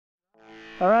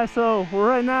All right, so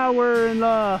right now we're in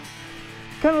kind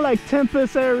of like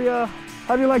Tempest area.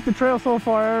 How do you like the trail so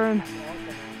far, Aaron?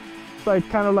 It's like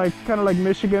kind of like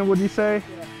Michigan, would you say?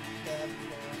 Yeah.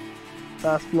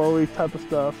 Fast, flowy type of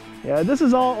stuff. Yeah, this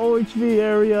is all OHV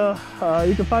area.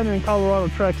 You can find it in Colorado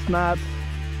Treks map.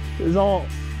 It's all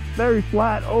very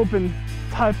flat, open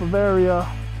type of area.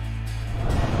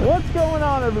 What's going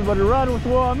on, everybody? Riding with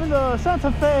Will. I'm in the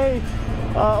Santa Fe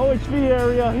OHV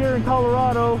area here in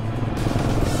Colorado.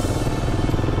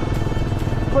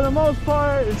 For the most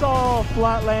part, it's all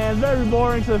flat land, very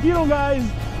boring. So if you guys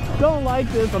don't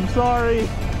like this, I'm sorry.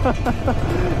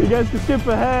 You guys can skip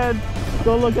ahead,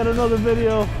 go look at another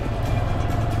video.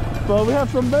 But we have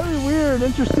some very weird,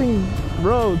 interesting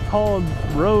roads called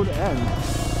road ends.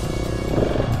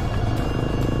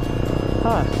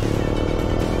 Huh.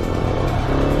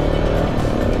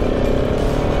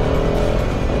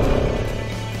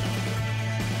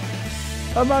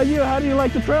 How about you? How do you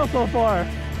like the trail so far?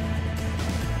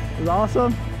 It's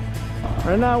awesome.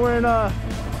 Right now we're in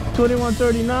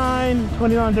 2139,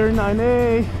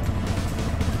 2939A.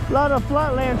 A lot of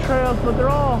flatland trails, but they're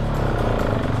all,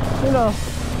 you know,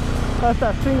 that's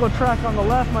that single track on the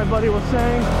left my buddy was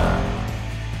saying.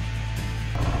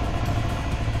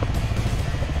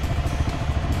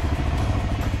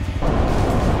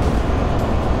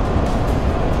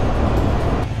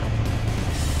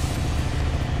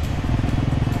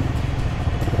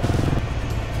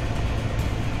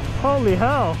 Holy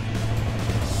hell,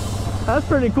 that's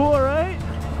pretty cool, right?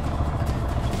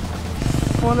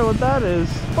 Wonder what that is.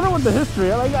 Wonder what the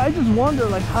history. I just wonder,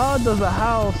 like, how does a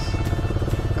house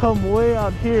come way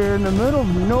out here in the middle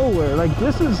of nowhere? Like,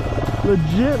 this is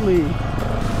legitly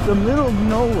the middle of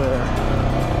nowhere.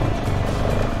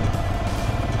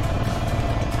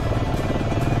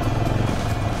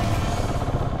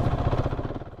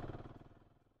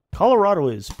 Colorado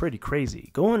is pretty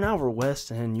crazy. Go an hour west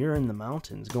and you're in the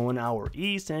mountains. Go an hour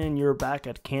east and you're back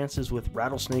at Kansas with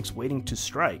rattlesnakes waiting to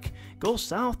strike. Go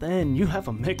south and you have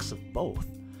a mix of both.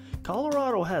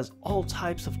 Colorado has all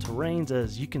types of terrains,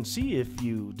 as you can see if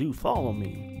you do follow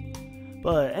me.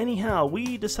 But anyhow,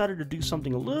 we decided to do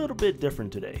something a little bit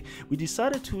different today. We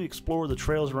decided to explore the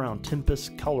trails around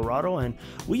Tempest, Colorado, and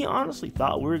we honestly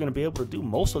thought we were going to be able to do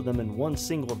most of them in one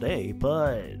single day,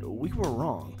 but we were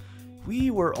wrong.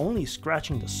 We were only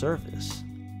scratching the surface.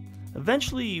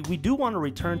 Eventually, we do want to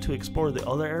return to explore the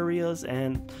other areas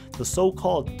and the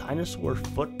so-called dinosaur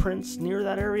footprints near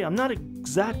that area. I'm not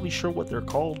exactly sure what they're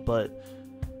called, but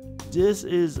this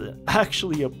is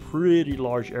actually a pretty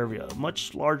large area,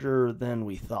 much larger than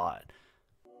we thought.